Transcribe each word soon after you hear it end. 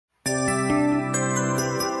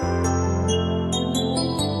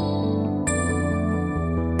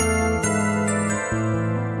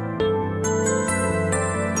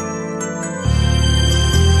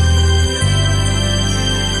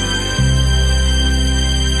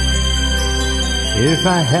If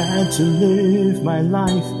I had to live my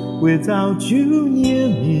life without you near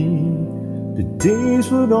me, the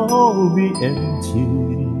days would all be empty.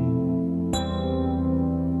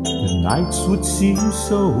 The nights would seem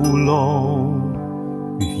so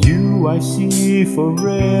long. With you I see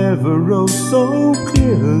forever oh so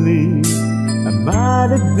clearly. I might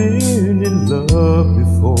have been in love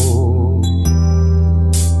before,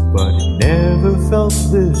 but it never felt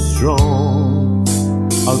this strong.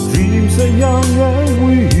 Our dreams are young and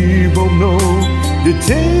we both know they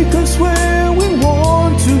take us where we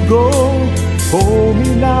want to go. Hold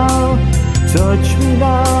me now, touch me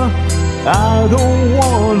now, I don't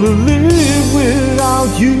want to live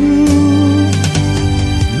without you.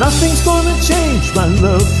 Nothing's gonna change my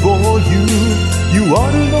love for you. You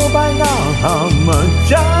ought to know by now how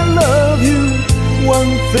much I love you.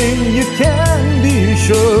 One thing you can be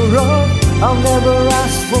sure of, I'll never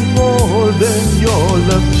ask for more than your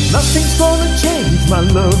love. Nothing's gonna change my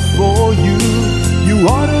love for you. You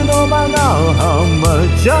ought to know by now how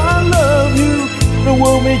much I love you. The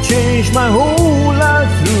world may change my whole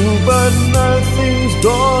life through, but nothing's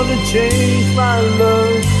gonna change my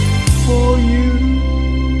love for you.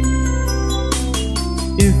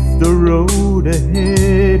 If the road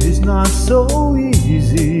ahead is not so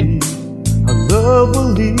easy, our love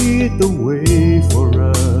will lead the way for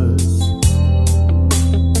us.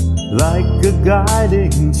 Like a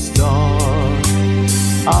guiding star,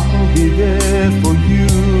 I'll be there for you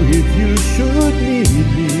if you should need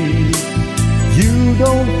me. You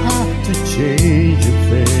don't have to change a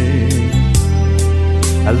thing.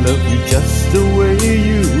 I love you just the way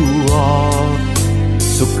you are.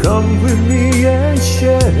 So come with me and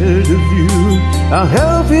share the view. I'll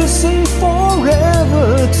help you sing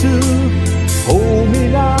forever too. Hold me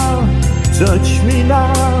now, touch me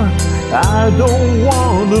now, I don't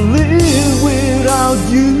want to live without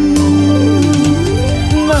you.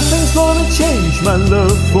 Nothing's gonna change my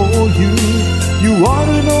love for you. You ought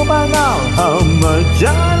to know by now how much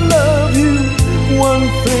I love you. One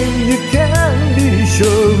thing you can be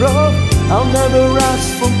sure of, I'll never ask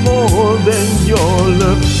for more than your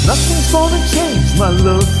love. Nothing's gonna change my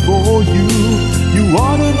love for you. You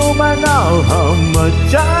ought to know by now how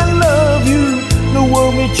much I love you. The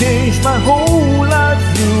world may change my whole life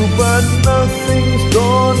through, but nothing's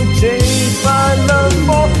gonna change my love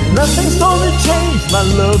for. Nothing's gonna change my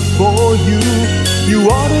love for you. You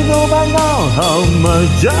ought to know by now how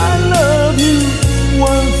much I love you.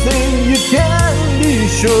 One thing you can be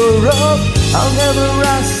sure of, I'll never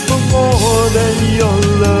ask for more than your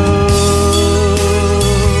love.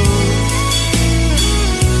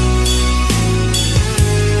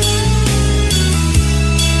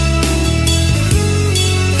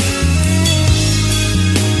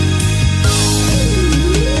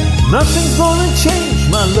 Nothing's gonna change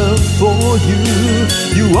my love for you.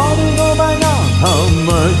 You ought to know by now how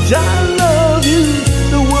much I love you.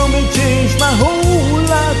 The world may change my whole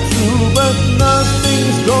life through, but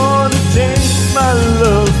nothing's gonna change my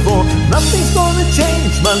love for. Nothing's gonna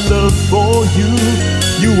change my love for you.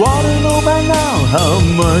 You ought to know by now how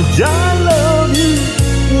much I love you.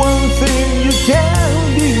 One thing you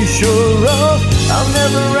can be sure of, I'll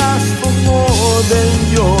never ask for more than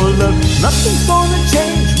your love. Nothing's gonna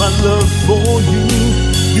change my love for you.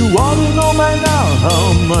 You ought to know by now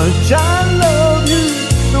how much I love you.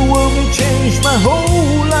 The world may change my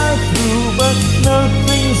whole life through, but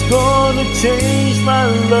nothing's gonna change my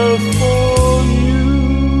love for you.